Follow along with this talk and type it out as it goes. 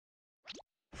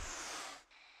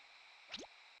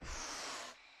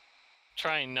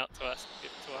trying not to ask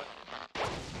if it's working,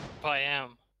 but I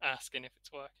am asking if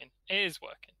it's working. It is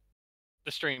working.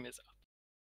 The stream is up.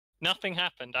 Nothing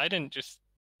happened. I didn't just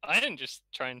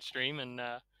try and stream and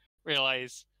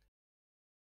realize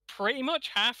pretty much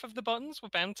half of the buttons were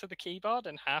bound to the keyboard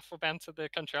and half were bound to the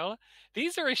controller.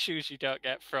 These are issues you don't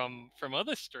get from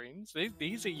other streams.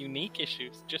 These are unique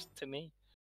issues just to me.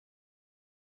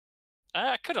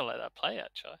 I could have let that play,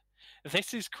 actually.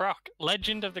 This is Croc,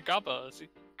 Legend of the Gobbos.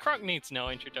 Croc needs no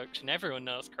introduction. Everyone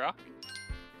knows Croc.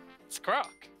 It's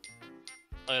Croc.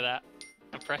 Look at that.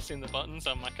 I'm pressing the buttons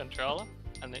on my controller,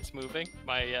 and it's moving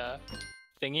my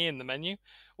thingy in the menu.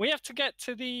 We have to get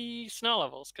to the snow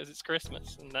levels because it's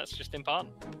Christmas, and that's just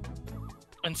important.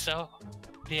 And so,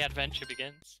 the adventure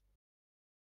begins.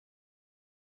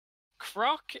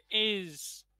 Croc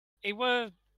is... It were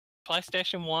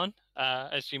PlayStation 1,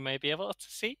 as you may be able to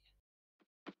see.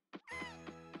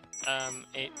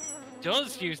 It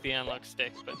does use the analog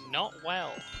stick, but not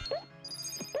well.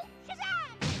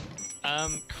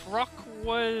 Croc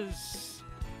was...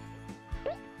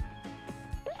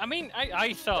 I mean,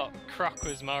 I thought Croc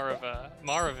was more of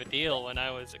a deal when I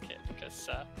was a kid, because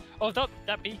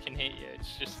that bee can hit you.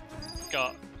 It's just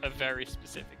got a very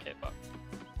specific hitbox.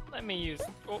 Let me use...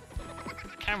 Oh,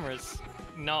 the camera's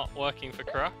not working for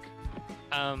Croc.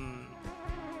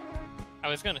 I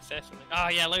was gonna say something. Oh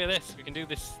yeah, look at this. We can do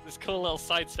this cool little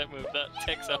sidestep move that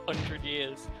takes 100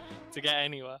 years to get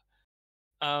anywhere.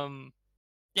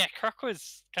 Yeah, Croc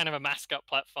was kind of a mascot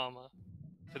platformer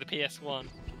for the PS1.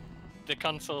 The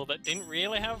console that didn't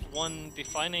really have one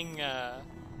defining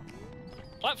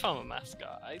platformer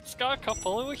mascot. It's got a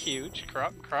couple who were huge.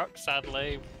 Croc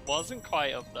sadly wasn't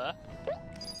quite up there.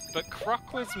 But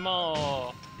Croc was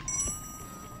more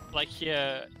like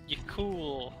your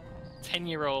cool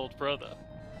 10-year-old brother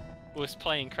was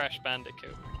playing Crash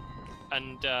Bandicoot.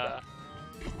 And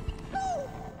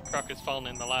Croc has fallen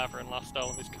in the lava and lost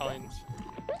all of his coins.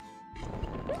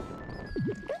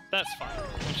 That's fine.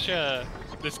 I'm sure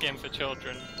this game for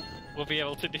children will be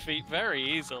able to defeat very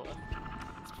easily.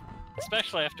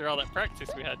 Especially after all that practice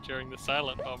we had during the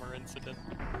Silent Bomber incident.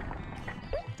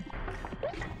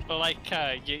 But like,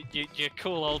 your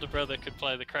cool older brother could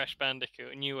play the Crash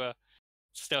Bandicoot and you were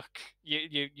stuck.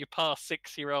 Your poor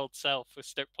 6-year-old self was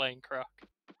stuck playing Croc.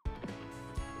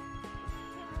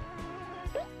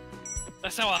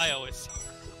 That's how I always saw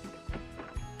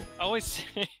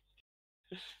it.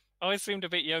 Always seemed a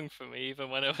bit young for me,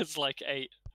 even when I was like 8.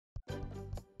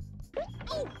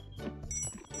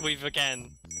 We've again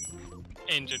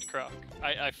injured Croc.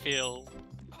 I feel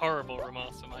horrible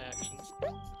remorse for my actions.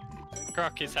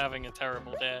 Croc is having a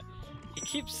terrible day. He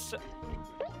keeps...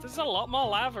 There's a lot more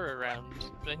lava around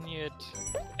than you'd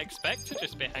expect to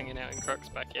just be hanging out in Croc's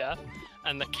backyard.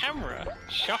 And the camera,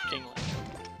 shockingly,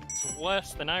 it's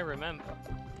worse than I remember.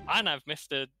 And I've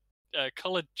missed a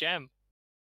coloured gem.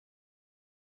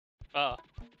 Oh,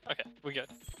 okay, we're good.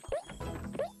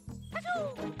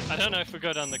 I don't know if we're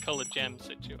good on the coloured gem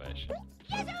situation.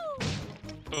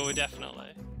 But we're definitely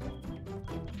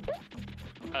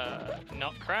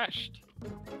not crashed.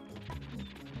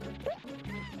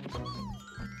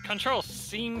 Controls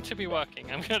seem to be working.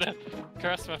 I'm gonna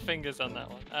cross my fingers on that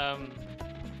one.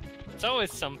 It's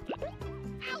always something.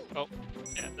 Oh,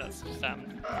 yeah, that's just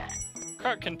happened.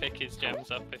 Croc can pick his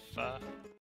gems up if...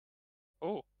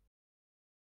 Oh.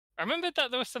 I remembered that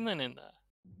there was something in there.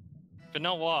 But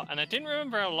not what. And I didn't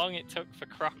remember how long it took for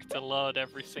Croc to load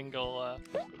every single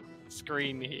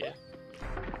screen here.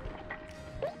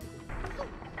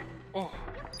 Oh,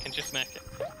 can just make it.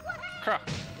 Croc,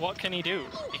 what can he do?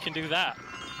 He can do that.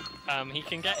 He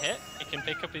can get hit. He can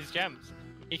pick up his gems.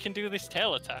 He can do this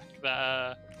tail attack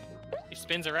that he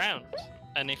spins around.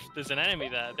 And if there's an enemy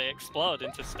there, they explode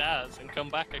into stars and come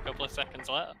back a couple of seconds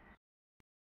later.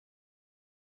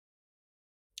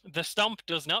 The stomp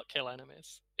does not kill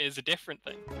enemies. It is a different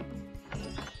thing.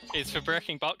 It's for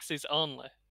breaking boxes only.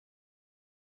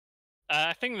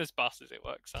 I think there's bosses it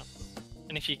works on.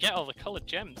 And if you get all the coloured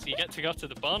gems, you get to go to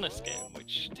the bonus game,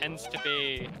 which tends to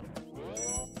be...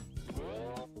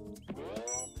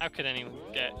 How could anyone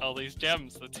get all these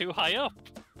gems? They're too high up.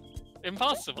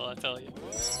 Impossible, I tell you.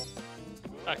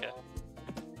 Okay.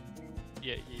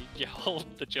 Yeah, you hold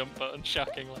the jump button,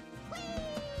 shockingly.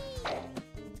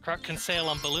 Croc can sail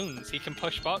on balloons, he can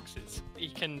push boxes, he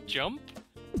can jump.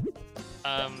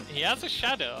 He has a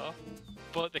shadow,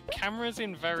 but the camera's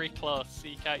in very close, so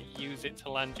you can't use it to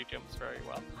land your jumps very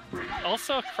well.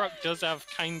 Also, Croc does have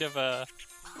kind of a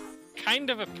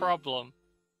problem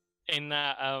in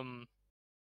that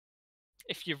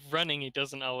if you're running, he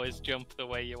doesn't always jump the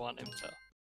way you want him to.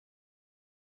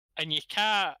 And you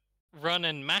can't run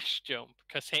and mash jump,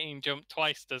 because hitting jump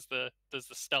twice does the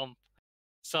stomp.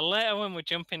 So later when we're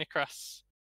jumping across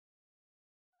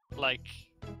like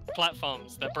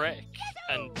platforms that break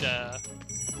and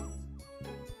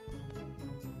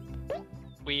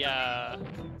we are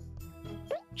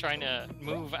trying to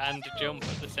move and jump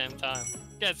at the same time,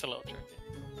 yeah, it's a little tricky.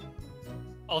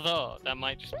 Although that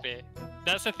might just be,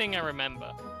 that's the thing I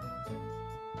remember.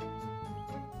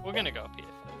 We're gonna go up here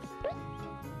first.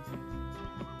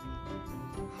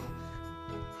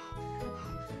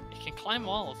 He can climb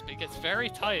walls, but he gets very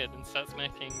tired and starts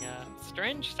making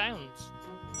strange sounds.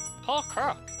 Poor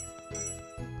Croc.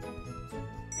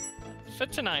 For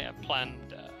tonight, I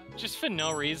planned, just for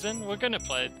no reason, we're gonna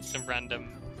play some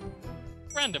random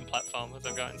platformers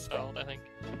I've got installed, I think.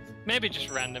 Maybe just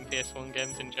random PS1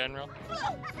 games in general.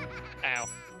 Ow,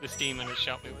 this demon has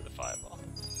shot me with a fireball.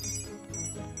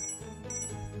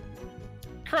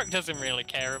 Croc doesn't really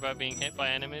care about being hit by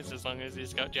enemies as long as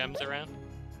he's got gems around.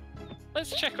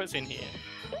 Let's check what's in here.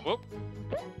 Whoop.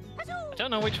 I don't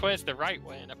know which way is the right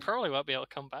way, and I probably won't be able to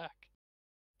come back.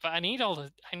 But I need all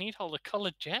the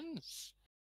colored gems.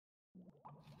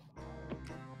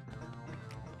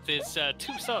 There's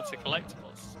two sorts of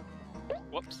collectibles.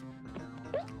 Whoops.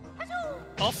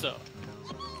 Also,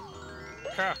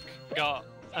 Croc got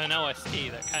an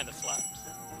OST that kind of slaps.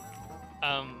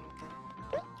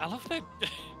 I love that.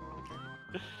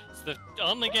 It's the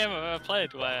only game I've ever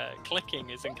played where clicking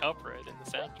is incorporated in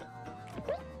the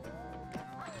soundtrack.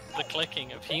 The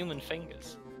clicking of human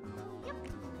fingers.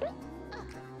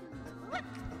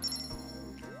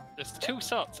 There's two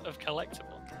sorts of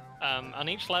collectible. On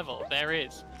each level, there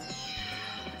is.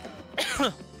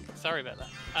 Sorry about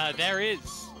that. There is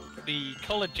the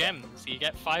coloured gems. You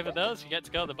get 5 of those. You get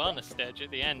to go to the bonus stage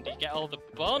at the end. You get all the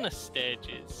bonus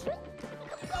stages.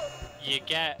 You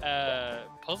get a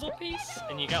puzzle piece,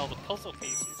 and you get all the puzzle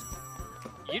pieces.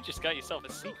 You just got yourself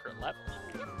a secret level.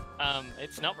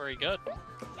 It's not very good.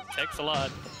 It takes a lot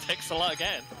of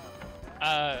getting.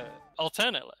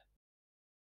 Alternately,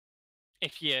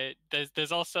 if you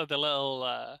there's also the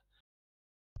little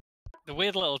the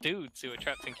weird little dudes who are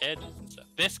trapped in cages and stuff.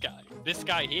 This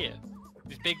guy here,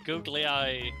 these big googly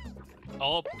eye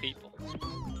orb people.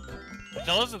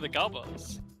 Those are the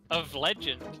gobbos of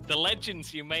legend. The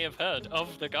legends you may have heard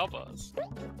of the gobbos.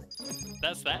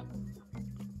 That's them.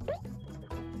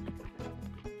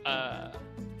 I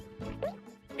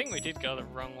think we did go the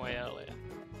wrong way earlier,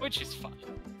 which is fine.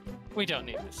 We don't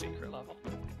need the secret level.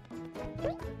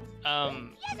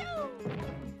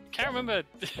 Can't remember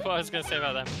what I was going to say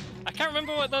about them. I can't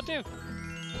remember what they'll do.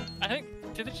 I think,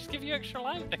 did they just give you extra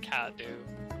life? They can't do.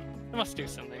 They must do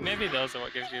something. Maybe those are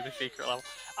what gives you the secret level.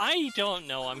 I don't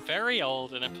know. I'm very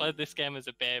old and I played this game as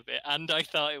a baby and I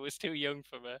thought it was too young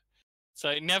for me. So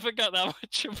it never got that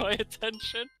much of my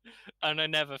attention and I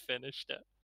never finished it.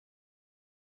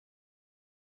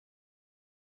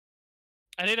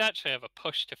 I did actually have a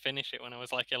push to finish it when I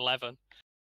was like 11.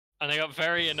 And I got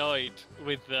very annoyed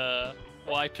with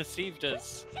what I perceived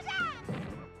as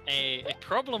a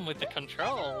problem with the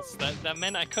controls that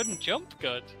meant I couldn't jump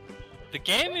good. The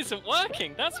game isn't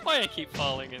working, that's why I keep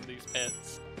falling in these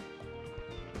pits.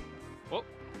 Whoop,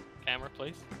 camera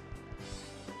please.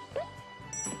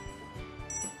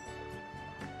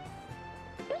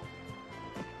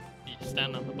 You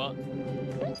stand on the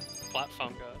button,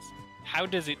 platform goes. How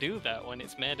does it do that when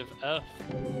it's made of earth?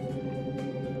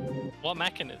 What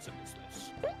mechanism is this?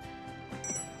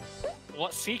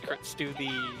 What secrets do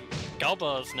the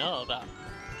gobbos know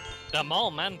that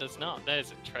mole man does not?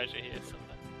 There's a treasure here somewhere.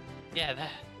 Yeah,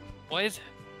 there. What is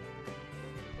it?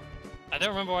 I don't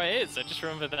remember what it is, I just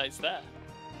remember that it's there.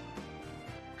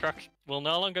 Croc will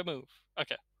no longer move.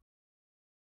 Okay.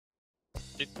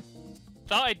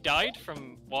 Thought I died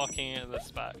from walking into the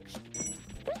sparks.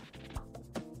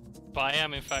 But I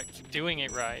am in fact doing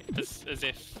it right, as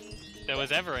if there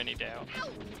was ever any doubt.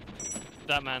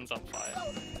 That man's on fire.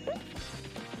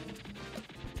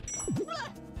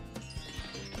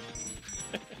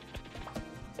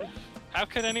 How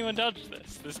could anyone dodge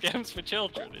this? This game's for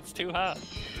children, it's too hard.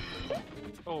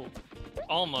 Oh,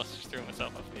 almost just threw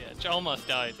myself off the edge. Almost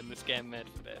died in this game made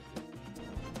for baby.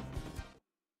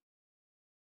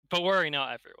 But worry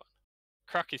not everyone.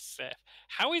 Croc is safe.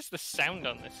 How is the sound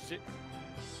on this? Is it...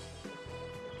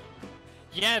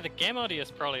 Yeah, the game audio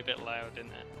is probably a bit loud,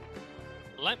 isn't it?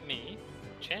 Let me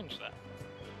change that.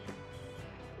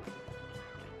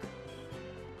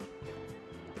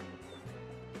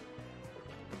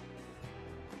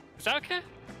 Is that okay?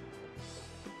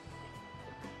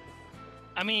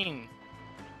 I mean,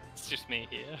 it's just me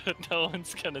here. No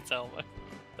one's gonna tell me.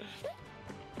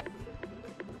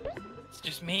 It's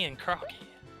just me and Croc here.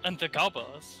 and the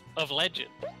Gobbos of Legend.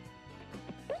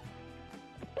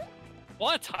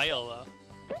 What a title, though.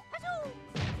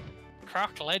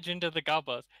 Croc, Legend of the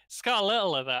Gobbos. It's got a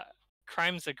little of that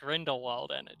Crimes of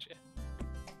Grindelwald energy.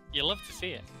 You love to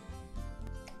see it.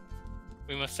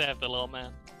 We must save the little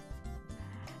man.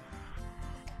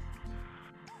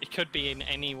 He could be in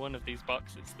any one of these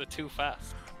boxes. They're too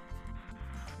fast.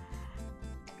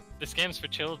 This game's for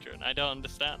children. I don't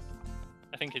understand.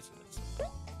 I think it's in this.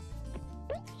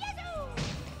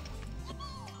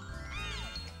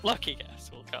 Lucky guess,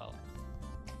 we'll call it.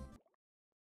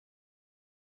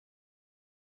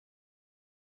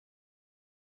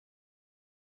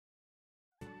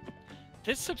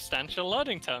 There's substantial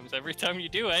loading times every time you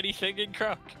do anything in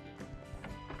Croc.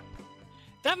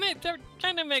 That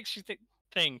kind of makes you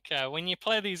think when you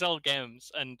play these old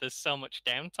games and there's so much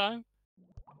downtime.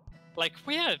 Like,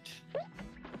 weird.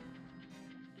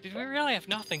 Did we really have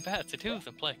nothing better to do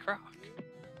than play Croc?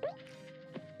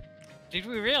 Did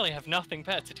we really have nothing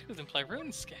better to do than play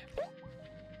RuneScape?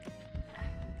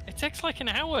 It takes like an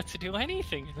hour to do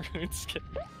anything in RuneScape.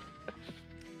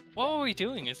 What were we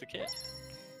doing as a kid?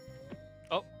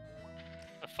 Oh,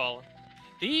 I've fallen.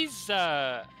 These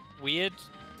weird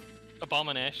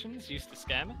abominations used to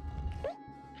scare me.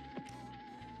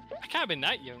 I can't have been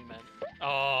that young then.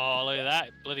 Oh, look at that.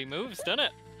 It bloody moves, doesn't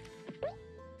it?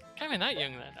 Can't have been that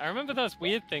young then. I remember those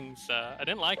weird things. I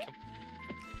didn't like them.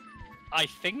 I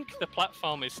think the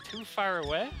platform is too far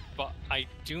away, but I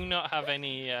do not have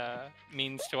any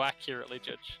means to accurately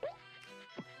judge.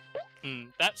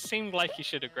 That seemed like he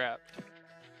should have grabbed.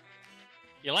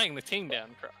 You're laying the team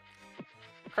down, Croc.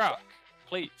 Croc,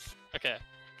 please. Okay.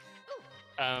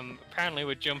 Apparently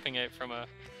we're jumping out from a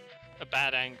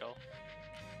bad angle.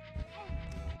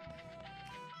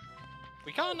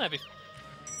 We can't have it.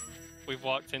 We've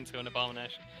walked into an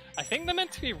abomination. I think they're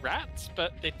meant to be rats,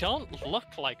 but they don't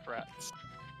look like rats.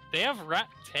 They have rat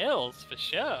tails for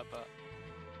sure, but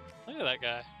look at that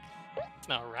guy. It's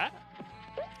not a rat.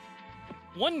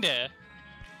 One day,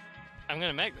 I'm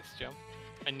gonna make this jump,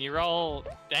 and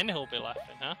then he'll be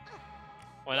laughing, huh?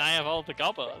 When I have all the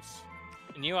Gobbos,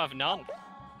 and you have none.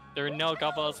 There are no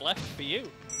Gobbos left for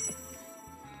you.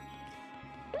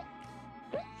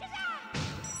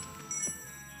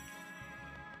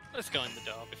 Let's go in the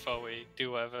door before we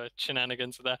do whatever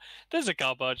shenanigans are there. There's a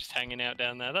Gobbo just hanging out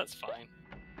down there, that's fine.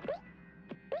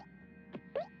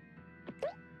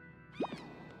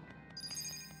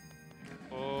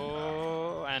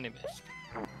 Oh, and he missed.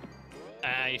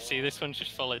 You see, this one's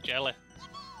just full of jelly.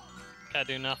 Can't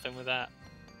do nothing with that.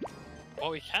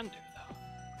 What we can do,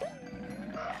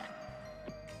 though,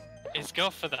 is go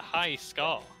for the high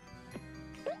score.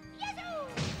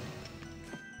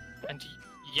 And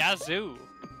Yazoo!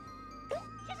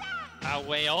 Our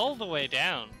way all the way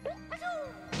down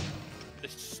the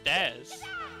stairs.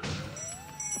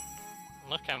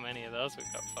 Look how many of those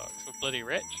we've got, folks. We're bloody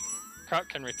rich. Croc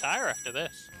can retire after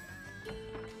this.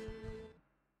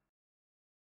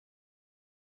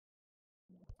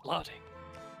 Loading.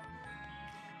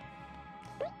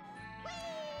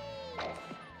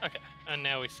 Okay, and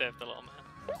now we save the little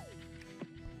man.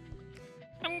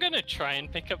 I'm gonna try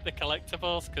and pick up the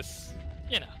collectibles, because,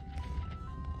 you know,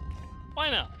 why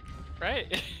not?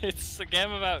 Right? It's a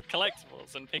game about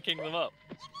collectibles and picking them up.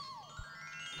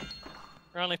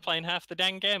 We're only playing half the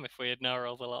dang game if we ignore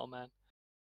all the little men.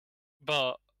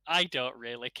 But I don't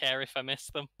really care if I miss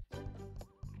them.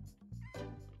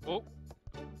 Oh,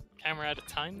 camera out of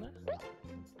time there?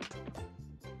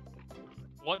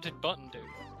 What did button do?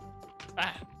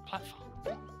 Ah, platform.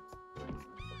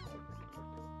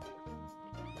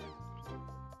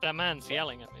 That man's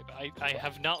yelling at me, but I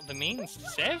have not the means to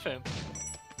save him.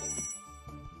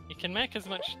 He can make as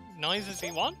much noise as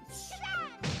he wants.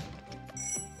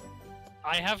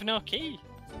 I have no key.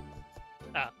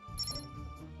 Ah.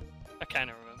 I kind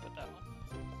of remembered that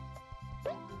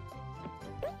one.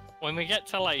 When we get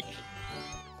to, like,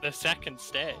 the second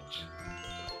stage,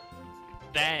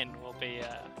 then we'll be,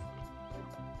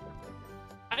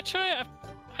 Actually,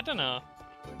 I don't know.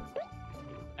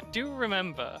 I do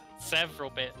remember several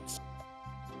bits.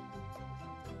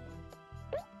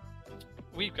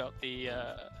 We've got the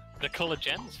colour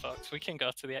gems, folks. We can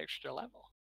go to the extra level.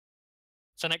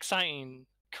 It's an exciting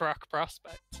Croc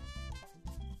prospect.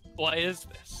 What is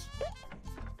this?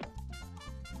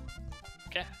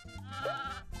 Okay.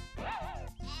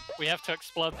 We have to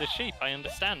explode the sheep, I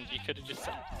understand. You could have just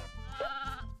said.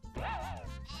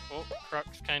 Oh,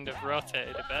 Croc's kind of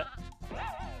rotated a bit.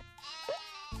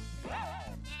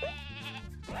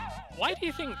 Why do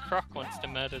you think Croc wants to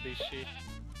murder these sheep?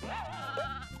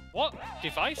 What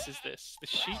device is this? The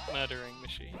sheep murdering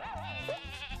machine.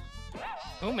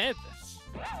 Who made this?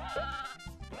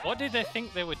 What did they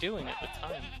think they were doing at the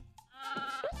time?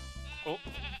 Oh,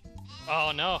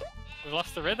 oh no, we've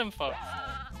lost the rhythm, folks.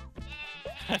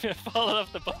 I've fallen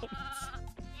off the buttons.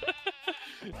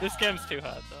 This game's too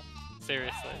hard, though.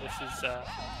 Seriously, this is.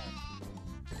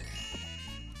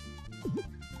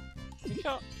 We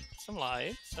got some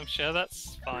lives. I'm sure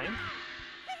that's fine.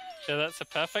 Sure, that's a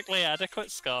perfectly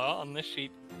adequate score on the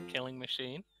sheep killing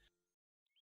machine.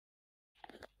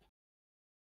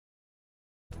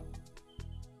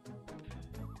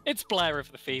 It's Blair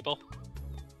of the Feeble.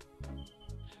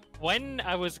 When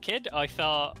I was a kid, I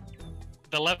thought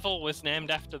the level was named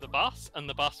after the boss, and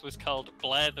the boss was called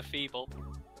Blair the Feeble.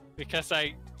 Because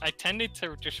I tended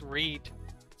to just read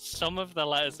some of the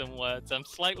letters and words. I'm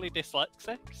slightly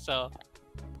dyslexic, so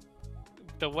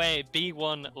the way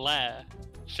B1 Lair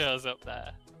shows up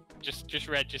there, just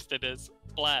registered as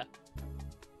Blair.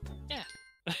 Yeah.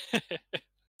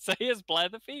 So here's Blair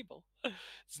the Feeble.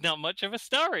 There's not much of a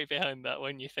story behind that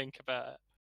when you think about it.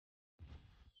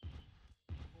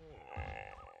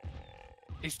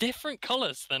 It's different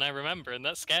colours than I remember, and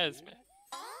that scares me.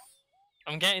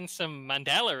 I'm getting some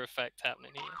Mandela effect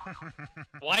happening here.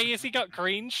 Why has he got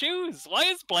green shoes? Why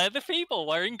is Blair the Feeble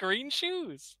wearing green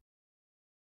shoes?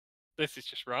 This is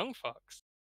just wrong, Fox.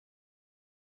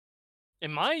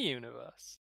 In my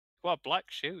universe, what black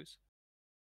shoes?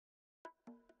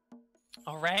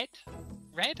 Oh, red?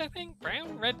 Red, I think?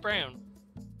 Brown? Red, brown.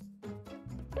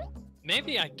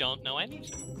 Maybe I don't know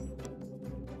anything.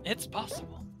 It's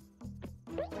possible.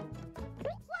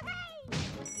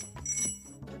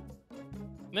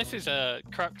 This is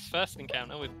Croc's first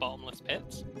encounter with bottomless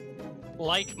pits.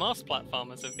 Like most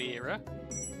platformers of the era,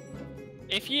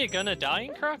 if you're gonna die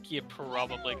in Croc, you're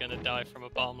probably gonna die from a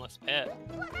bottomless pit.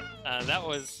 That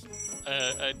was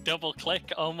a double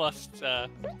click, almost an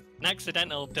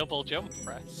accidental double jump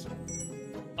press.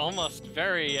 Almost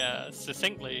very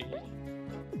succinctly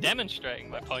demonstrating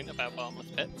my point about bottomless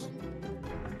pits.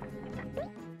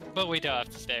 But we don't have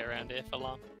to stay around here for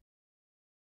long.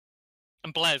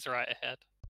 And Blair's right ahead.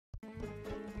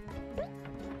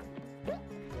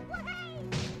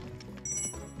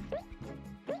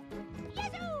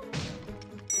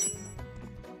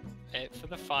 Wait for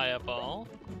the fireball.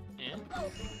 Yeah.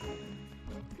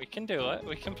 We can do it.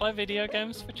 We can play video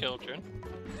games for children.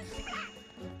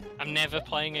 I'm never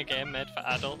playing a game made for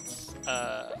adults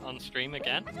on stream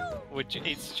again.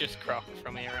 It's just Croc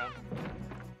from here on.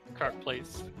 Croc,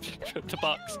 please. The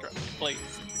box, Croc,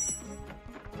 please.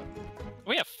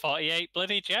 We have 48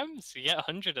 bloody gems. You get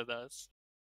 100 of those.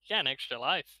 You get an extra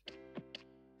life.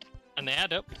 And they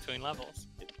add up between levels.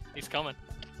 He's coming.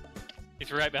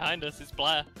 He's right behind us. It's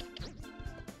Blair.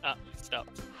 Ah, he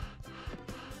stopped.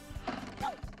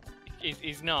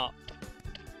 He's not.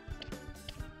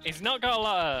 He's not got a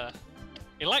lot of...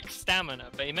 He lacks stamina,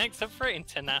 but he makes up for it in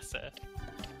tenacity.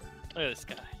 Look at this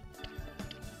guy.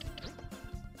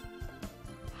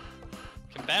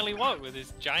 Can barely walk with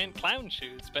his giant clown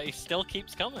shoes, but he still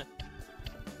keeps coming.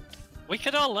 We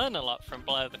could all learn a lot from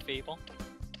Blair the Feeble.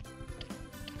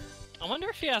 I wonder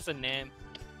if he has a name.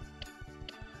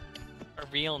 A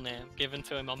real name given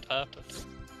to him on purpose.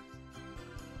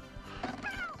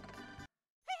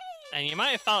 And you might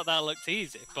have thought that looked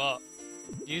easy, but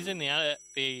using the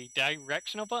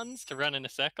directional buttons to run in a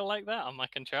circle like that on my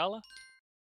controller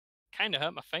kind of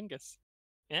hurt my fingers.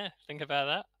 Yeah, think about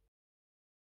that.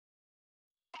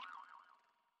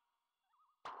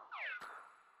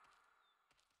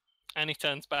 And he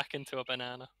turns back into a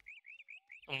banana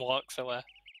and walks away.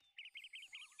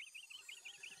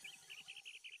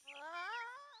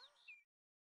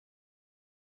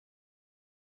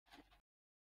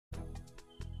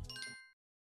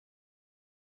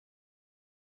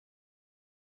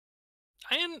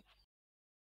 I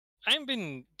haven't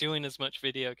been doing as much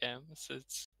video games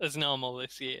as normal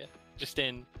this year.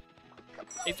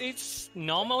 It's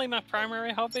normally my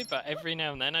primary hobby, but every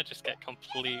now and then I just get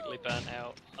completely burnt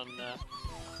out on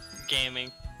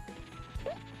gaming.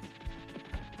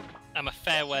 I'm a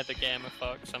fair weather gamer,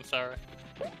 folks. I'm sorry.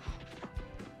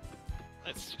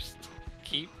 Let's just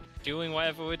keep doing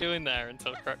whatever we're doing there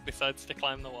until Croc decides to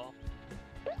climb the wall.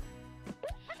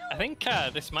 I think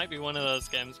this might be one of those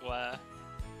games where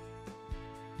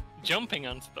jumping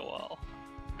onto the wall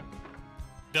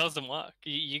doesn't work.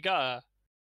 You gotta...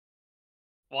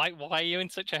 Why are you in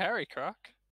such a hurry, Croc?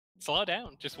 Slow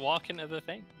down. Just walk into the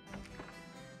thing.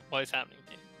 What is happening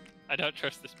here? I don't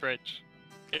trust this bridge.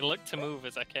 It looked to move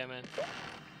as I came in.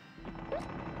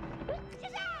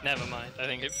 Never mind. I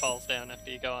think it falls down after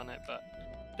you go on it, but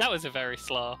that was a very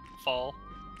slow fall.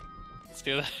 Let's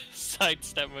do the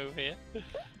sidestep move here.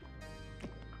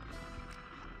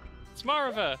 It's more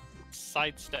of a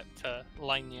sidestep to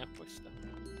line you up with stuff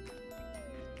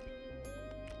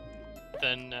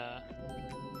than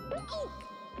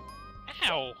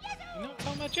Ow! You knocked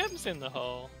all my gems in the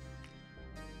hole.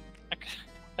 I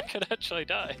could actually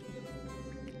die.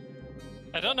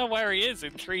 I don't know where he is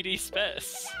in 3D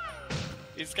space.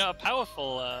 He's got a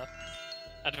powerful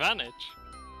advantage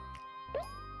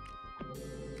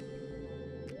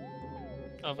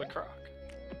over Croc.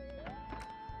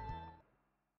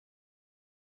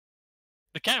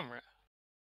 The camera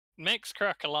makes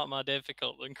Croc a lot more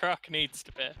difficult than Croc needs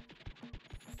to be.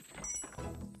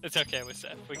 It's okay, we're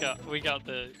safe. We got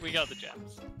the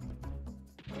gems.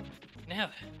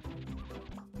 Now then,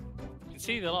 you can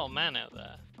see the little man out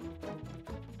there.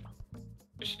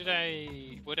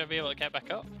 Would I be able to get back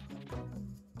up?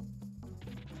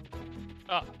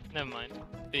 Oh, never mind.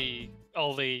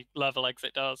 All the level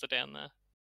exit doors are down there.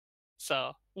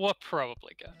 So, we're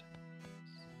probably good.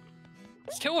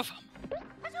 There's 2 of them!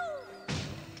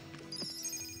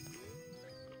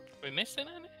 We missing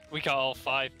any? We got all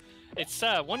 5. It's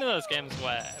one of those games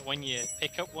where when you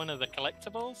pick up one of the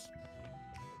collectibles,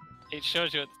 it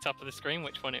shows you at the top of the screen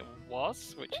which one it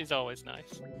was, which is always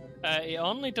nice. It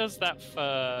only does that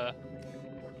for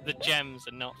the gems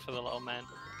and not for the little men.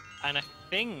 And I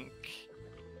think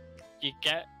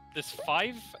there's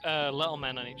 5 little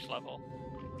men on each level.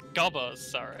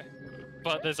 Gobbos, sorry.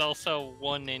 But there's also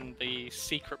 1 in the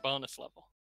secret bonus level.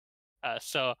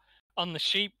 So on the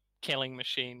sheep killing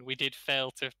machine, we did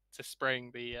fail to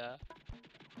spring the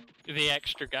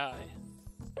extra guy.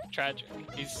 Tragic.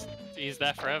 He's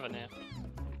there forever now.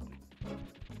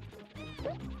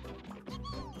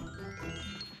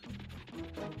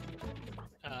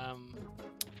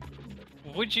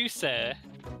 Would you say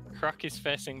Croc is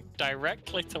facing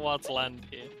directly towards land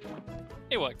here?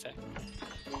 It worked out.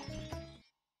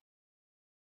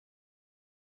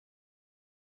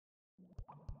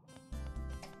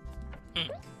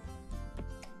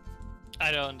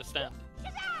 I don't understand.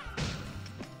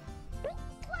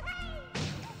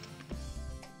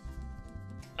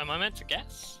 Am I meant to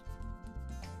guess?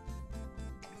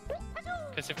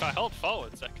 Because if I hold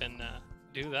forwards, I can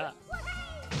do that.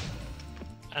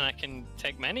 And I can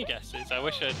take many guesses. I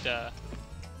wish I'd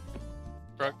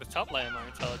broke the top layer more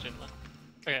intelligently.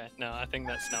 Okay, no, I think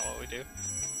that's not what we do.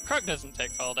 Croc doesn't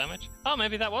take fall damage. Oh,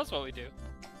 maybe that was what we do.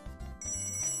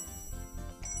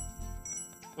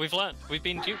 We've learned. We've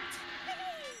been duped.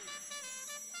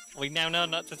 We now know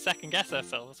not to second guess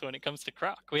ourselves when it comes to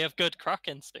Croc. We have good Croc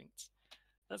instincts.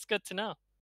 That's good to know.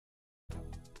 I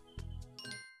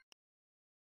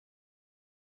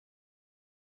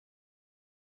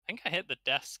think I hit the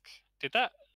desk. Did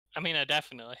that? I mean, I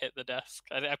definitely hit the desk.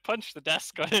 I punched the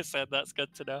desk when I said that's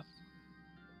good to know.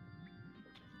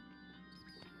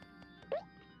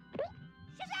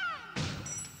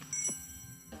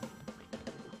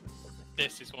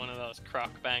 This is one of those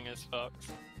Croc bangers, folks.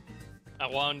 I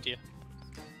warned you.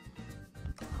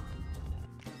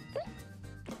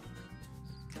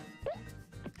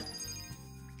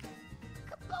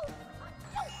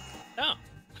 Oh.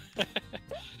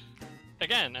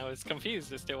 Again, I was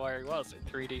confused as to where he was in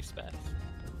 3D space.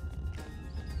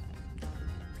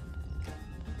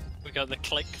 We got the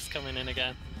clicks coming in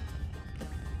again.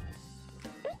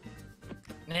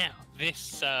 Now,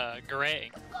 this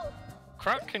grating.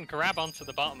 Croc can grab onto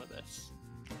the bottom of this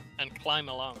and climb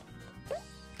along.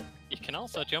 You can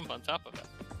also jump on top of it.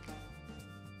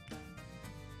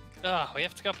 Oh, we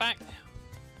have to go back now.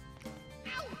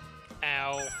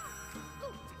 Ow.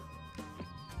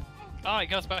 Oh, it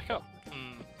goes back up.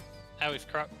 How is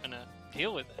Croc gonna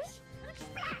deal with this?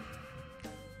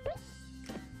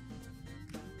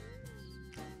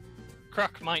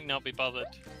 Croc might not be bothered.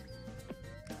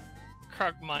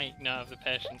 Croc might not have the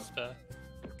patience to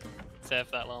save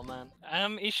that little man.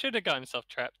 He should have got himself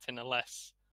trapped in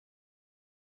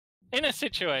a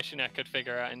situation I could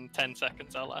figure out in 10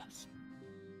 seconds or less.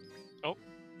 Oh,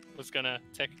 was gonna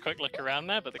take a quick look around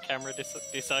there, but the camera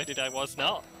decided I was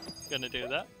not gonna do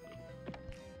that.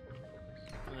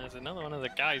 And there's another one of the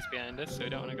guys behind us, so we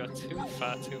don't want to go too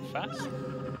far too fast.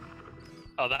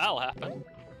 Oh, that'll happen.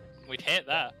 We'd hate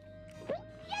that.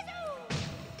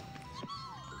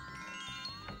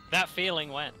 That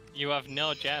feeling when you have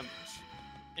no gems,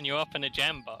 and you open a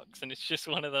gem box, and it's just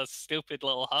one of those stupid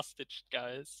little hostage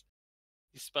guys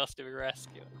you're supposed to be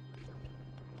rescuing.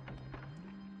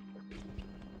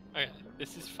 Okay,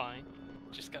 this is fine.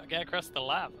 Just gotta get across the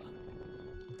lava.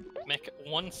 Make it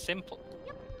one simple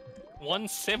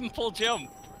jump.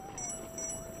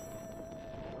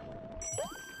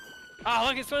 Oh,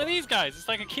 look, it's one of these guys. It's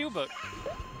like a Cubot.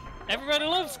 Everybody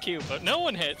loves Cubot. No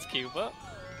one hates Cubot.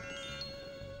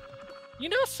 You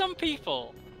know, some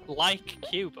people like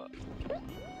Cubot.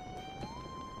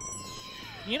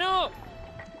 You know,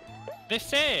 they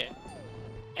say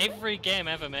every game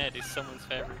ever made is someone's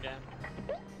favorite game.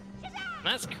 And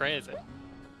that's crazy.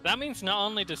 That means not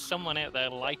only does someone out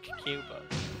there like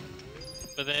Cubot,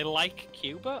 but they like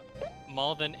Cubot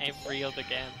more than every other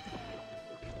game.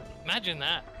 Imagine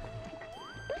that.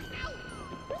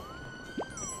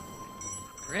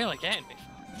 Really getting me,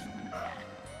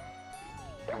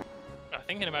 folks. I'm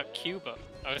thinking about Cubot.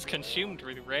 I was consumed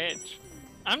with rage.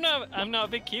 I'm not a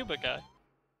big Cubot guy.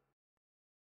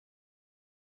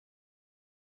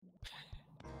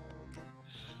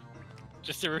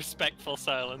 Just a respectful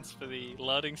silence for the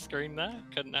loading screen there.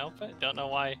 Couldn't help it. Don't know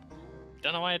why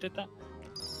I did that.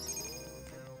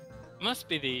 Must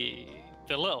be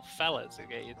the little fellas who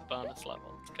get you the bonus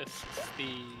levels, because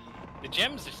the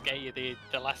gems just get you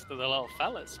the last of the little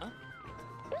fellas, huh?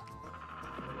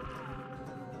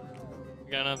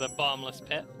 We got another bottomless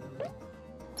pit.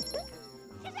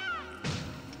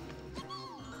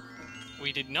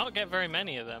 We did not get very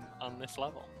many of them on this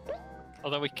level.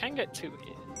 Although we can get 2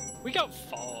 here. We got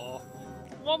 4.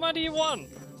 What more do you want?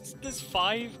 There's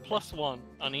 5 plus 1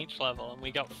 on each level, and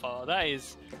we got 4. That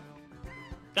is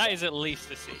at least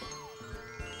a C.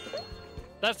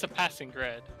 That's a passing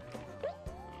grade.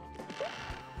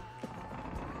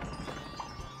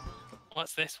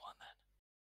 What's this one then?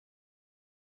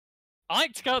 I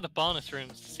like to go to the bonus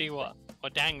rooms to see what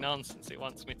dang nonsense it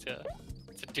wants me to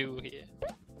do here.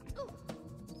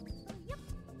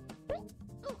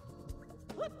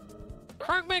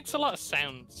 Croc makes a lot of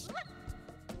sounds.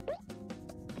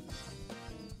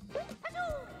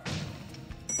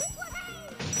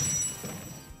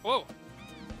 Whoa!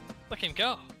 Look him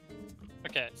go!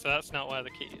 Okay, so that's not where the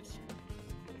key is.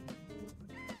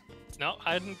 It's not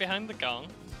hiding behind the gong.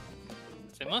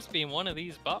 So it must be in one of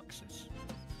these boxes.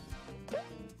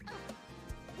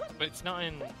 But it's not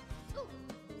in...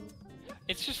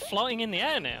 It's just floating in the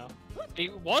air now.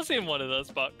 It was in one of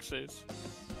those boxes.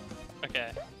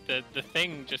 Okay, the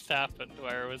thing just happened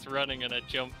where it was running and it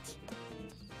jumped.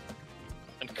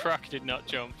 And Croc did not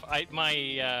jump.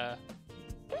 My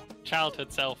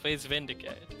childhood self is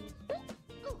vindicated.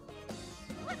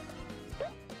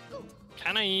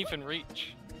 Can I even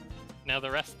reach? Now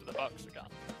the rest of the box are gone.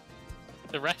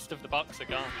 The rest of the box are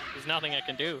gone. There's nothing I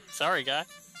can do. Sorry, guy.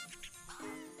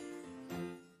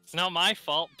 It's not my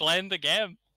fault. Blame the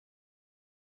game.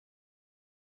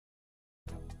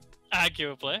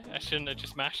 Arguably, I shouldn't have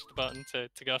just mashed the button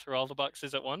to go through all the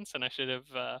boxes at once, and I should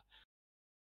have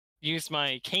used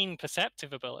my keen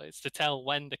perceptive abilities to tell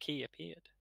when the key appeared.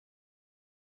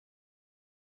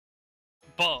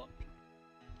 But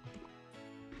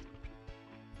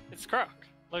it's Croc.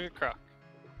 Look at Croc.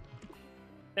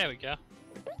 There we go.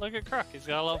 Look at Croc. He's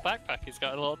got a little backpack. He's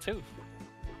got a little tooth.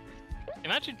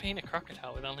 Imagine being a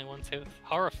crocodile with only one tooth.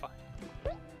 Horrifying.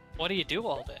 What do you do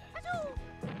all day?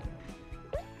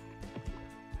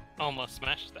 Almost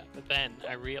smashed that, but then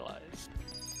I realized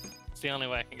it's the only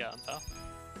way I can get on top.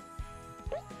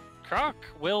 Croc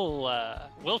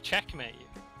will checkmate you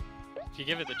if you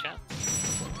give it the chance.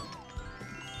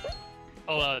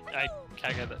 Although I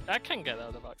can get out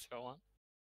of the box if I want.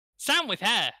 Sam with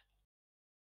hair.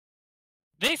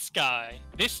 This guy,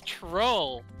 this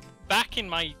troll, back in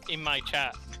my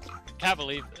chat. Can't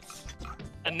believe this.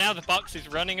 And now the box is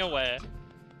running away.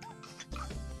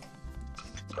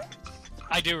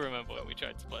 I do remember when we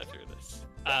tried to play through this.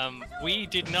 We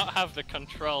did not have the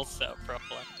controls set up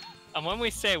properly. And when we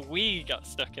say we got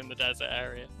stuck in the desert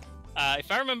area,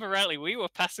 if I remember rightly, we were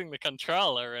passing the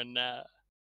controller and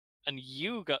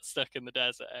you got stuck in the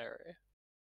desert area.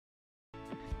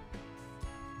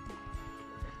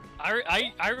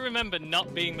 I remember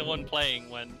not being the one playing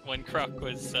when Croc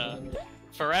was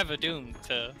forever doomed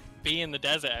to be in the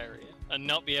desert area and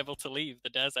not be able to leave the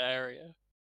desert area.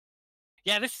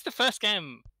 Yeah, this is the first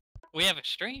game we ever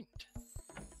streamed.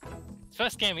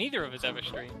 First game either of us ever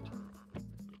streamed.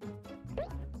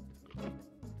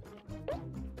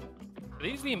 Are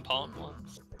these the important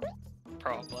ones?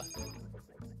 Probably.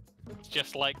 It's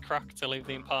just like Croc to leave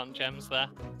the important gems there.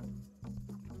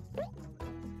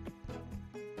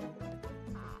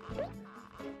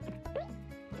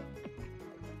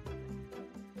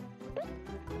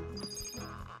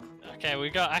 Okay,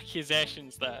 we got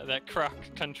accusations there that Croc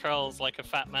controls like a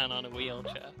fat man on a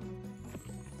wheelchair.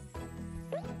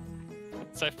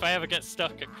 So if I ever get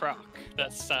stuck at Croc,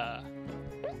 that's,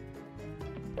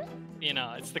 you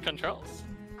know, it's the controls.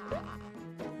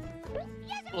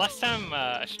 last time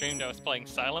I streamed, I was playing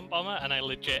Silent Bomber, and I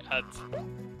legit had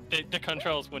the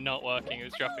controls were not working. It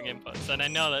was dropping inputs, and I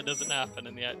know that doesn't happen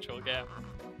in the actual game.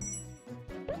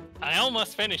 I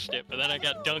almost finished it, but then I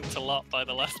got dunked a lot by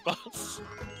the last boss,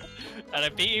 and I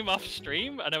beat him off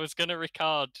stream. And I was gonna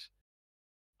record.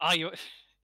 I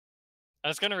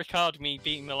was gonna record me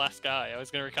beating the last guy. I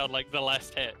was gonna record like the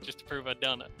last hit just to prove I'd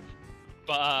done it,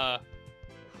 but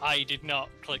I did not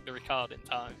click the record in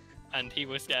time, and he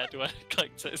was dead when I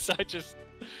clicked it. So I just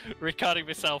recorded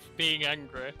myself being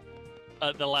angry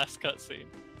at the last cutscene.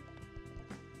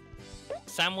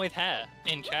 Sam with hair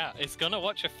in chat is gonna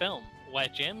watch a film where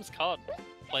James Corden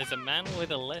plays a man with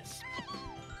a lisp.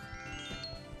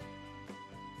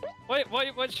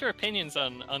 What's your opinions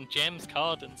on James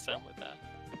Corden, Sam with hair?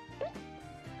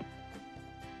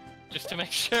 Just to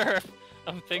make sure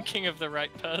I'm thinking of the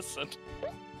right person.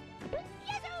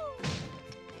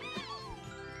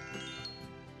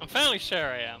 I'm fairly sure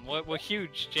I am. We're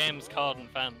huge James Corden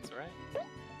fans, right?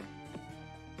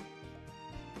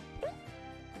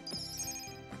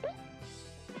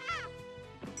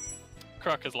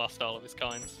 Croc has lost all of his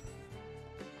coins.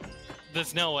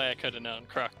 There's no way I could have known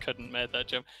Croc couldn't made that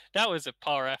jump. That was a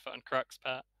poor effort on Croc's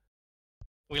part.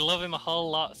 We love him a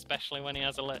whole lot, especially when he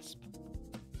has a lisp.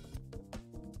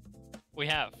 We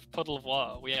have Puddle of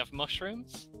Water, we have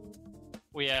mushrooms,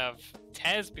 we have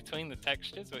tears between the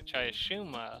textures, which I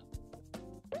assume are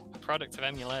a product of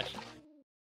emulation.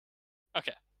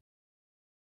 Okay.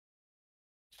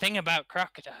 Thing about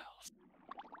crocodiles,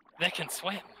 they can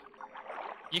swim.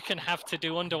 You can have to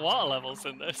do underwater levels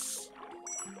in this.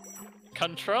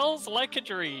 Controls like a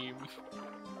dream.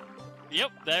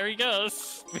 Yep, there he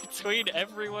goes, between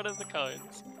every one of the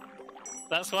coins.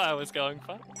 That's what I was going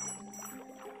for.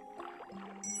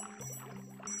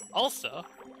 Also,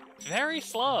 very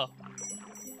slow.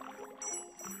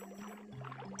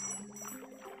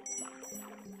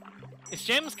 Is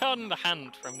James Corden the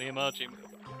hand from the Emoji Movie?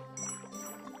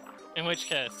 In which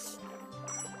case,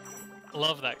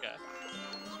 love that guy.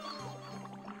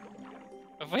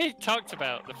 Have we talked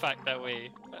about the fact that we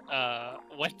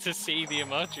went to see the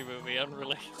Emoji Movie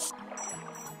unreleased?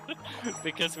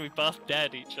 Because we both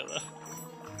dared each other.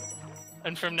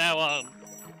 And from now on,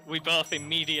 we both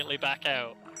immediately back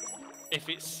out if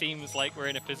it seems like we're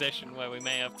in a position where we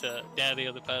may have to dare the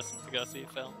other person to go see a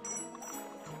film.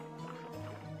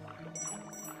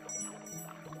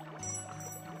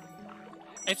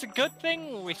 It's a good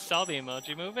thing we saw the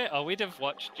Emoji Movie, or we'd have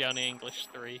watched Johnny English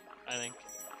 3, I think.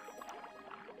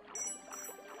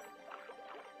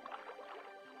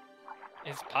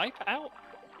 Is Pipe out?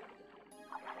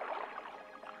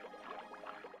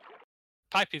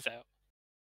 Pipe is out.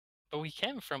 But we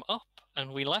came from up,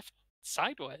 and we left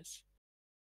sideways.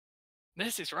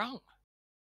 This is wrong.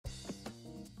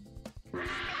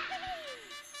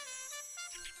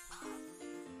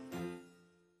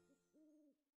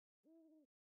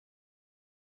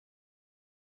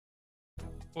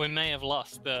 We may have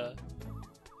lost the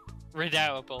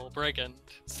redoubtable brigand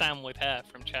Sam with hair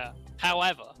from chat.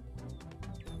 However,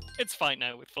 it's fight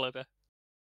now with Flibber.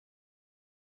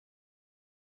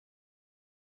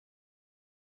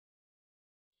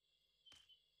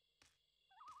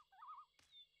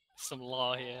 Some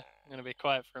law here. I'm gonna be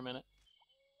quiet for a minute.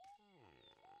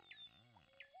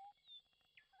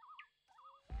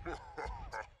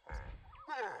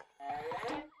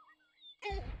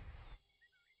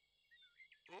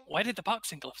 Where did the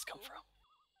boxing gloves come from?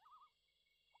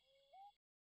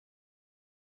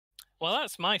 Well,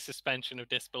 that's my suspension of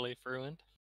disbelief ruined.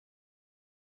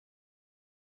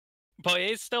 But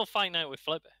it is still fight night with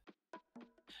Flibby.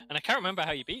 And I can't remember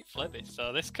how you beat Flibby,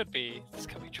 so this could be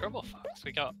trouble, folks.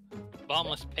 We got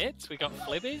bottomless pits, we got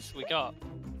Flibbies, we got...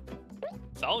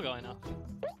 It's all going on.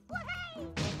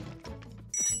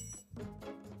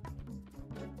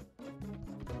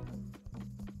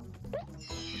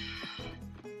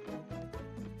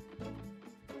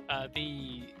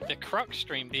 The Croc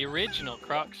stream, the original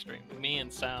Croc stream with me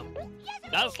and Sam,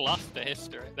 that's lost to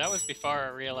history. That was before I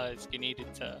realized you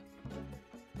needed to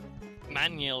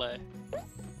manually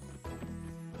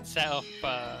set up,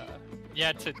 you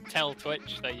had to tell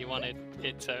Twitch that you wanted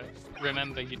it to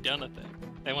remember you'd done a thing.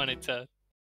 They wanted to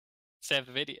save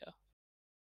the video.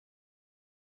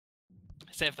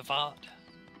 Save the VOD.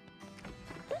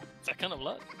 Second of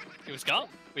blood. It was gone.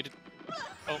 We did...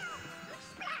 Oh.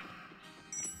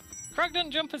 Croc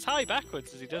doesn't jump as high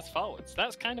backwards as he does forwards.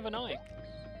 That's kind of annoying.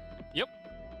 Yep.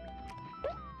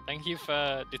 Thank you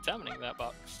for determining that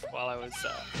box while I was...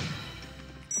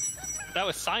 That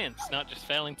was science, not just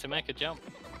failing to make a jump.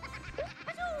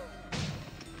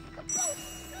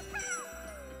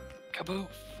 Kaboof.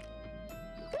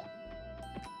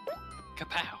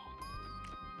 Kapow!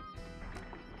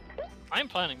 I'm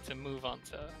planning to move on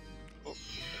to... Oh.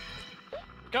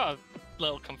 Got a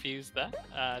little confused there.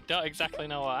 Don't exactly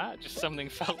know why, just something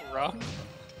felt wrong.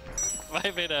 Might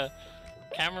have been a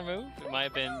camera move, it might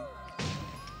have been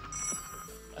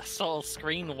a subtle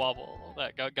screen wobble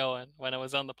that got going when I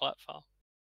was on the platform.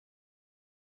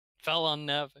 Felt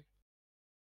unnerving.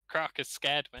 Croc has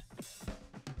scared me.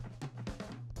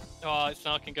 Oh, it's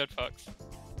not looking good, folks.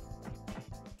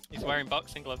 He's wearing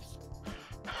boxing gloves.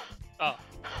 Oh.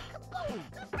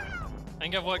 I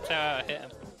think I've worked out how to hit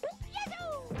him.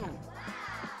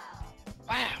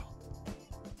 Wow!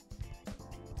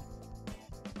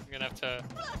 I'm gonna have to...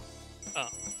 Oh.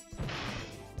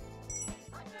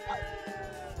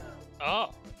 Oh!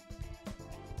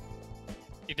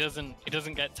 He doesn't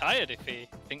get tired if he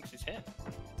thinks he's hit.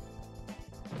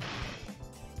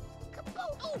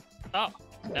 Oh!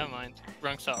 Never mind.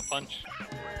 Wrong sort of punch.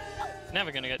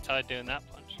 Never gonna get tired doing that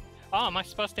punch. Oh, am I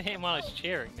supposed to hit him while he's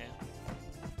cheering now?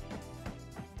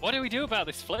 What do we do about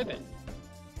this flipping?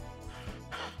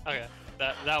 Okay,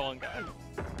 that one guy.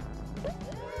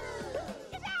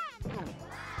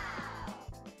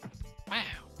 Wow.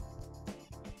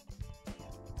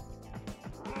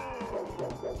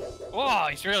 Whoa,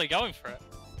 he's really going for it.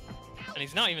 And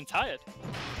he's not even tired.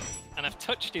 And I've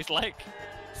touched his leg.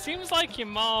 Seems like you're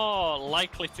more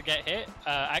likely to get hit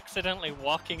accidentally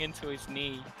walking into his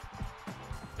knee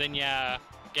than you're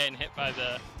getting hit by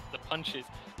the punches.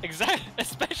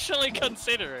 Especially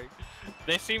considering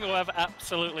they seem to have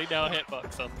absolutely no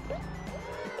hitbox on them.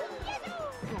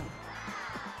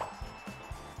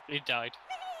 He died.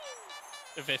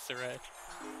 Eviscerated.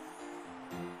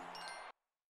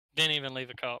 Didn't even leave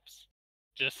a corpse.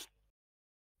 Just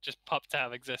popped out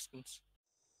of existence.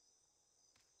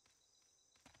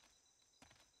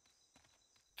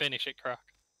 Finish it, Croc.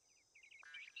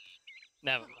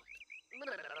 Never mind.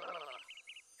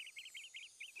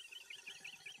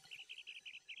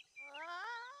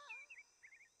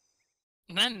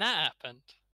 And then that happened.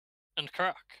 And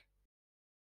Croc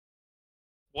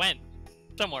went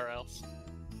somewhere else.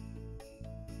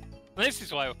 This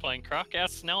is why we're playing Croc. It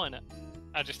has snow in it.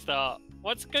 I just thought,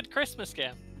 what's a good Christmas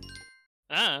game?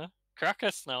 Croc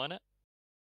has snow in it.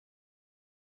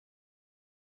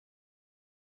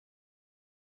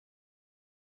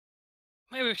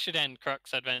 Maybe we should end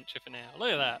Croc's adventure for now.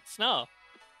 Look at that. Snow.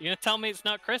 You gonna tell me it's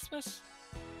not Christmas?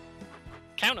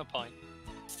 Counterpoint.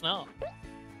 Snow.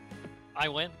 I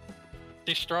win.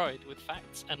 Destroyed with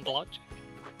facts and logic.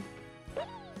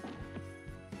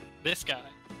 This guy.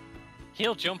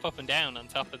 He'll jump up and down on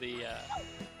top of the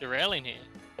railing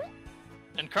here.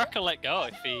 And Croc will let go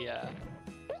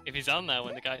if he's on there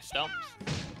when the guy stomps.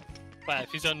 Well, if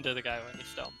he's under the guy when he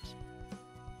stomps.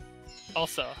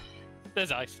 Also,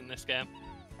 there's ice in this game.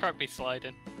 Croc be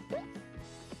sliding.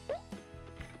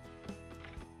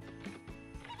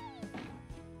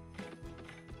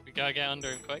 We gotta get under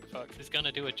him quick, folks. He's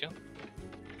gonna do a jump.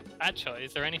 Actually,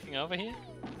 is there anything over here?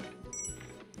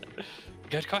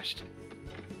 Good question.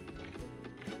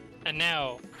 And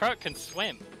now, Croc can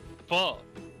swim, but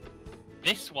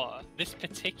this water, this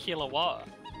particular water,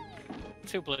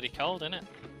 too bloody cold, isn't it?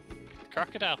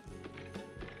 Crocodile.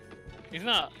 He's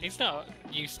not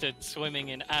used to swimming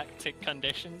in Arctic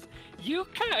conditions. You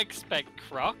can't expect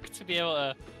Croc to be able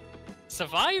to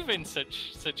survive in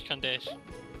such conditions.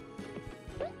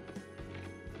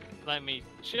 Let me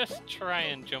just try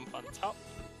and jump on top.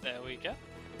 There we go.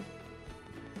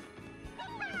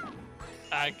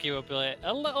 Arguably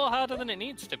a little harder than it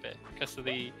needs to be because of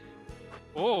the...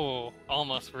 Oh,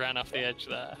 almost ran off the edge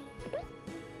there.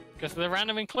 Because of the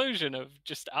random inclusion of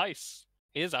just ice.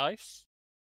 Here's ice.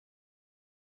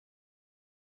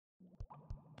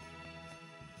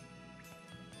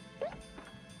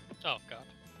 Oh god.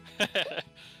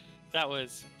 That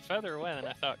was further away than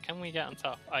I thought. Can we get on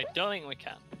top? I don't think we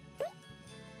can.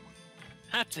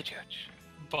 Had to judge,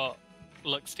 but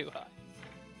looks too high.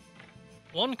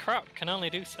 One Croc can only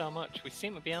do so much. We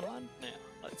seem to be on land now.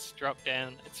 Let's drop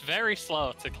down. It's very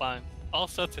slow to climb.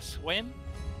 Also to swim,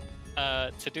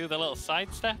 to do the little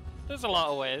side step. There's a lot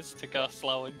of ways to go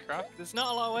slow in Croc. There's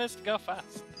not a lot of ways to go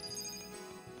fast.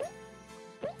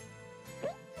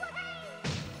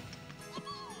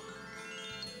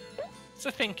 It's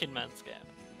a thinking man's game.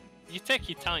 You take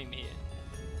your time here.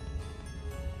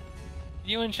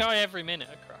 You enjoy every minute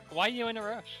of Croc. Why are you in a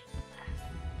rush?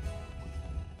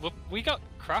 We got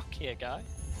Croc here, guy.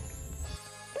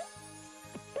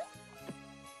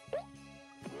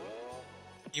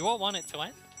 You won't want it to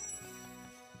end.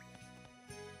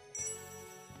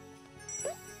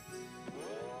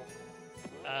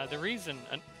 The reason...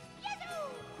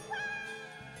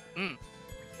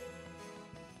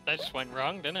 That just went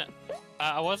wrong, didn't it?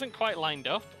 I wasn't quite lined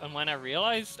up, and when I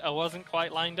realized I wasn't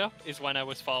quite lined up is when I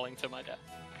was falling to my death.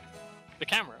 The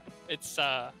camera, it's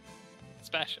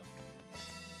special.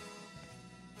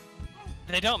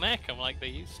 They don't make them like they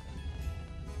used to.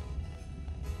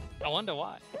 I wonder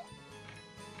why.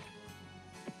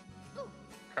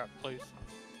 Croc, please.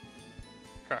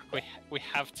 Croc, we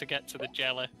have to get to the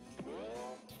jelly.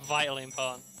 It's vitally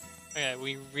important. Okay,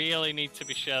 we really need to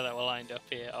be sure that we're lined up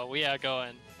here, or we are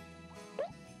going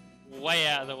way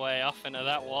out of the way, off into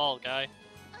that wall, guy.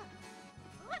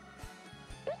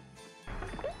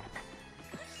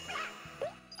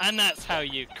 And that's how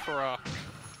you croc,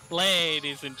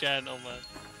 ladies and gentlemen.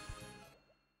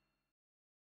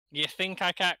 You think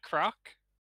I can't croc?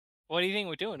 What do you think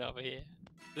we're doing over here?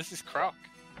 This is croc.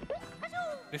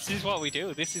 This is what we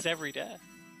do. This is every day.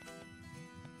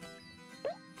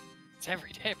 It's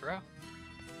every day, bro.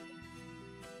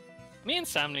 Me and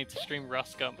Sam need to stream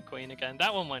Roscoe McQueen again.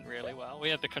 That one went really well. We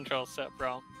had the controls set up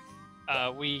wrong.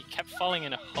 We kept falling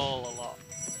in a hole a lot.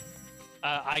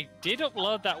 I did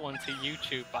upload that one to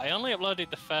YouTube, but I only uploaded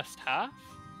the first half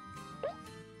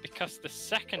because the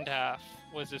second half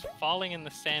was just falling in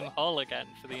the same hole again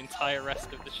for the entire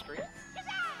rest of the stream.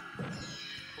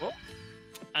 Whoop.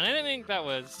 And I didn't think that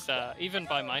was, even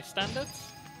by my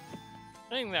standards, I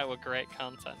think that were great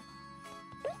content.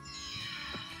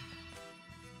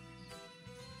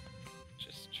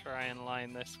 Try and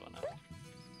line this one up.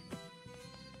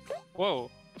 Whoa.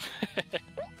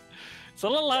 It's a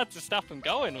little hard to stop him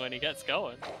going when he gets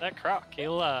going. That Croc,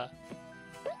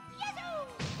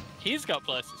 he's got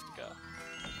places to go.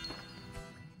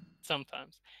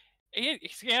 Sometimes. He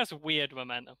has weird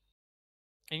momentum.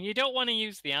 And you don't want to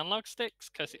use the analog sticks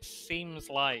because it seems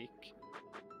like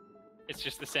it's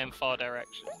just the same 4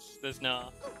 directions. There's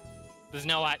no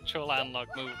actual analog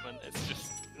movement. It's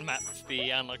just maps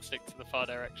the analog stick to the 4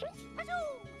 directions.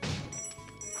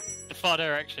 The 4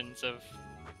 directions of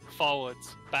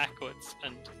forwards, backwards,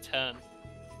 and turn.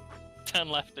 Turn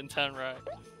left and turn right.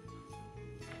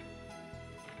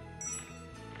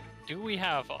 Do we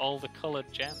have all the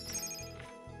colored gems?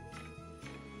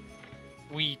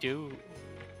 We do.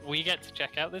 We get to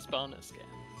check out this bonus game.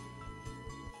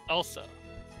 Also,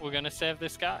 we're gonna save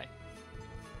this guy.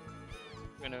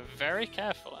 We're gonna very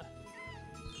carefully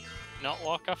not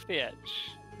walk off the edge,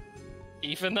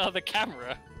 even though the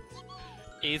camera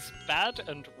is bad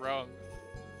and wrong.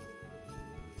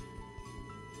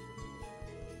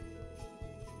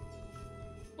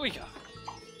 We go.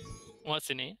 What's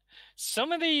in here?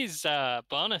 Some of these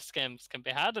bonus games can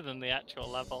be harder than the actual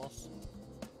levels.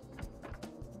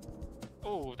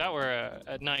 Oh, that were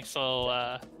a nice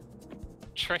little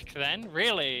trick then.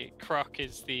 Really, Croc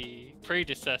is the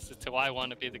predecessor to I Want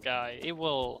to Be the Guy. It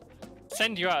will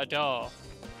send you out a door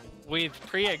with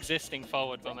pre-existing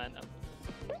forward momentum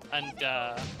and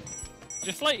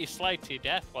just let you slide to your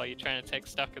death while you're trying to take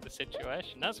stock of the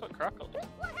situation. That's what Croc will do.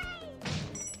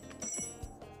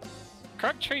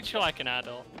 Croc treats you like an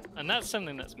adult, and that's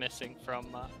something that's missing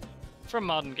from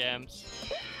modern games.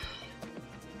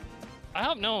 I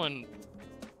hope no one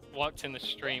walked in the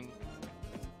stream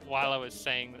while I was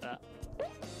saying that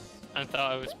and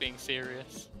thought I was being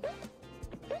serious.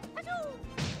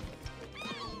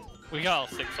 We got all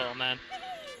 6 little men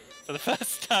for the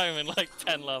first time in like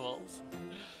 10 levels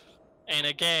in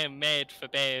a game made for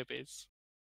babies.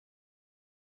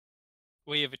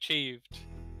 We have achieved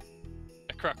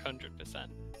a Croc 100%.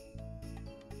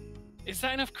 Is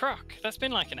that enough Croc? That's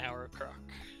been like an hour of Croc.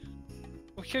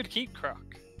 We could keep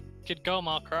Croc. Could go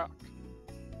more Croc.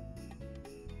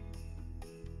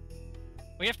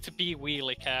 We have to be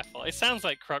really careful. It sounds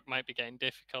like Croc might be getting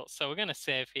difficult, so we're going to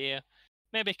save here.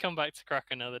 Maybe come back to Croc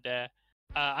another day.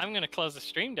 I'm going to close the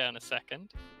stream down a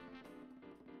second.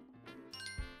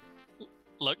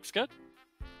 Looks good.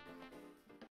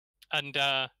 And,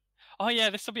 oh yeah,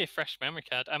 this will be a fresh memory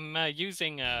card. I'm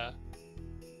using, I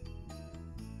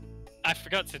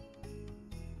forgot to...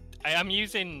 I'm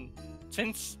using...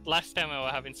 Since last time I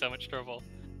was having so much trouble,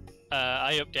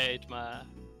 I updated my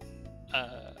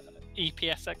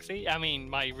EPSXE. I mean,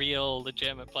 my real,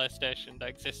 legitimate PlayStation that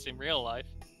exists in real life.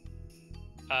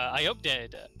 I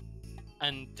updated it,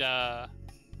 and I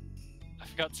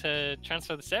forgot to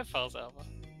transfer the save files over.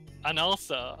 And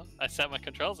also, I set my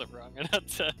controls up wrong and had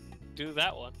to do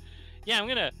that one. Yeah, I'm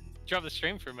gonna drop the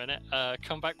stream for a minute,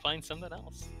 come back playing something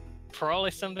else.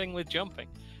 Probably something with jumping.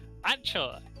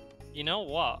 Actually, you know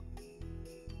what?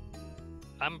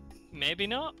 Maybe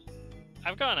not.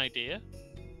 I've got an idea.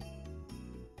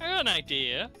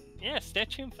 Yeah, stay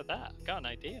tuned for that. I've got an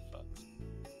idea, folks.